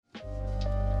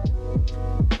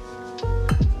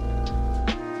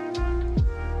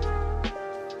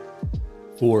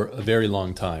For a very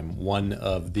long time, one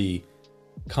of the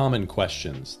common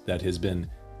questions that has been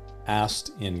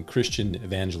asked in Christian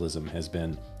evangelism has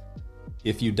been,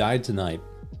 if you died tonight,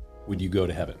 would you go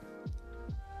to heaven?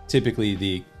 Typically,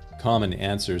 the common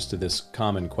answers to this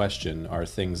common question are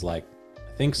things like,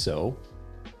 I think so,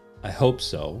 I hope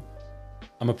so,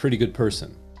 I'm a pretty good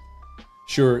person.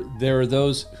 Sure, there are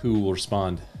those who will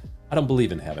respond, I don't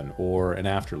believe in heaven or an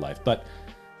afterlife, but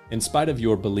in spite of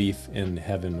your belief in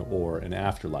heaven or an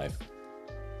afterlife,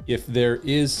 if there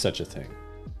is such a thing,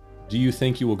 do you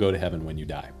think you will go to heaven when you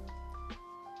die?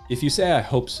 If you say, I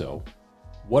hope so,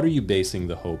 what are you basing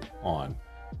the hope on?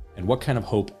 And what kind of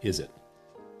hope is it?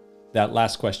 That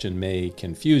last question may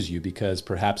confuse you because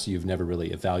perhaps you've never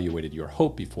really evaluated your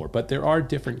hope before, but there are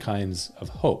different kinds of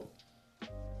hope.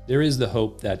 There is the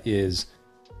hope that is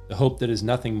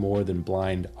nothing more than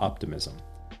blind optimism.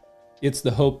 It's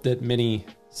the hope that many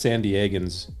San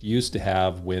Diegans used to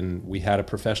have when we had a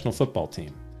professional football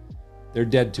team. They're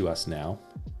dead to us now,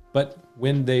 but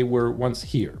when they were once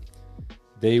here,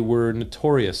 they were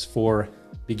notorious for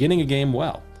beginning a game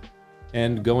well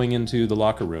and going into the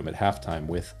locker room at halftime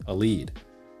with a lead.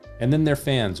 And then their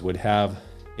fans would have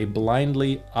a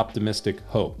blindly optimistic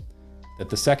hope that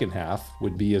the second half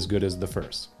would be as good as the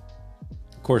first.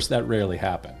 Of course, that rarely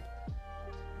happened.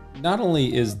 Not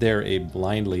only is there a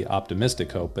blindly optimistic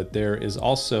hope, but there is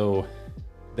also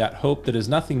that hope that is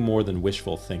nothing more than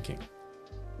wishful thinking.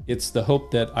 It's the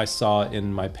hope that I saw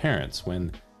in my parents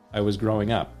when I was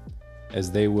growing up,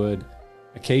 as they would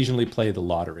occasionally play the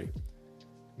lottery.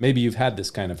 Maybe you've had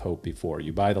this kind of hope before.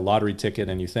 You buy the lottery ticket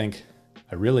and you think,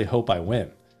 I really hope I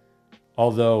win.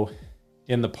 Although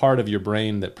in the part of your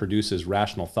brain that produces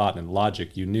rational thought and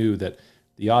logic, you knew that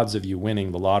the odds of you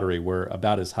winning the lottery were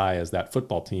about as high as that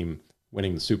football team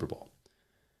winning the Super Bowl.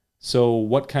 So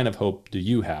what kind of hope do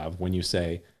you have when you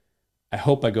say, I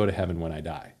hope I go to heaven when I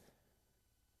die?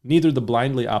 Neither the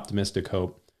blindly optimistic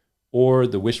hope or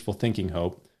the wishful thinking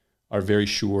hope are very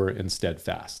sure and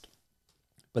steadfast.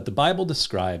 But the Bible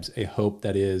describes a hope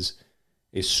that is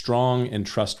a strong and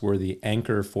trustworthy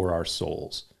anchor for our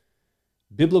souls.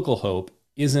 Biblical hope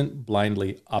isn't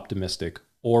blindly optimistic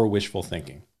or wishful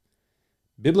thinking.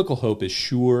 Biblical hope is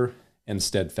sure and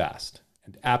steadfast,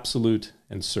 and absolute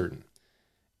and certain.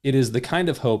 It is the kind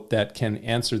of hope that can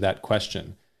answer that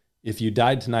question, if you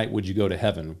died tonight, would you go to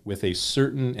heaven, with a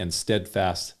certain and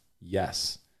steadfast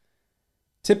yes.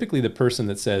 Typically, the person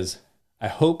that says, I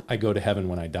hope I go to heaven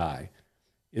when I die,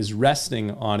 is resting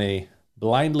on a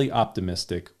blindly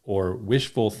optimistic or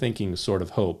wishful thinking sort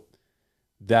of hope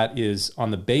that is on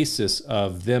the basis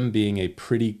of them being a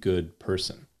pretty good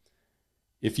person.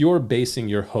 If you're basing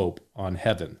your hope on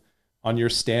heaven, on your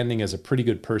standing as a pretty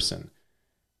good person,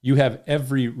 you have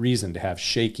every reason to have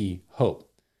shaky hope.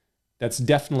 That's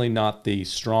definitely not the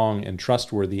strong and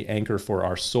trustworthy anchor for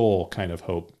our soul kind of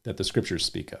hope that the scriptures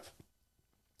speak of.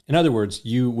 In other words,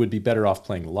 you would be better off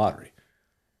playing the lottery.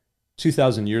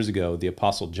 2,000 years ago, the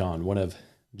Apostle John, one of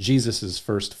Jesus'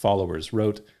 first followers,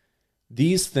 wrote,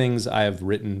 These things I have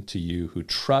written to you who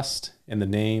trust in the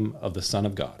name of the Son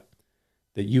of God,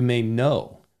 that you may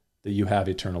know that you have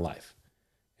eternal life,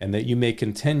 and that you may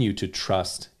continue to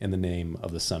trust in the name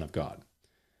of the Son of God.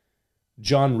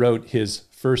 John wrote his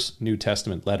first New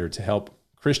Testament letter to help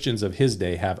Christians of his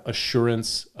day have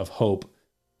assurance of hope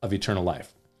of eternal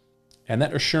life. And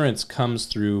that assurance comes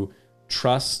through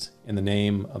trust in the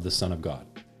name of the Son of God.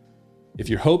 If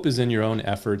your hope is in your own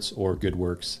efforts or good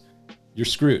works, you're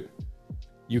screwed.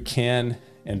 You can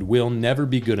and will never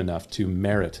be good enough to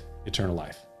merit eternal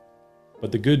life.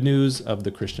 But the good news of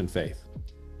the Christian faith,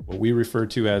 what we refer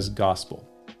to as gospel,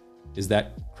 is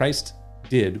that Christ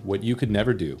did what you could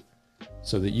never do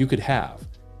so that you could have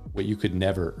what you could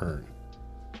never earn.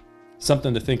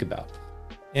 Something to think about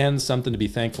and something to be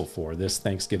thankful for this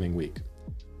Thanksgiving week.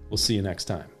 We'll see you next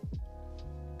time.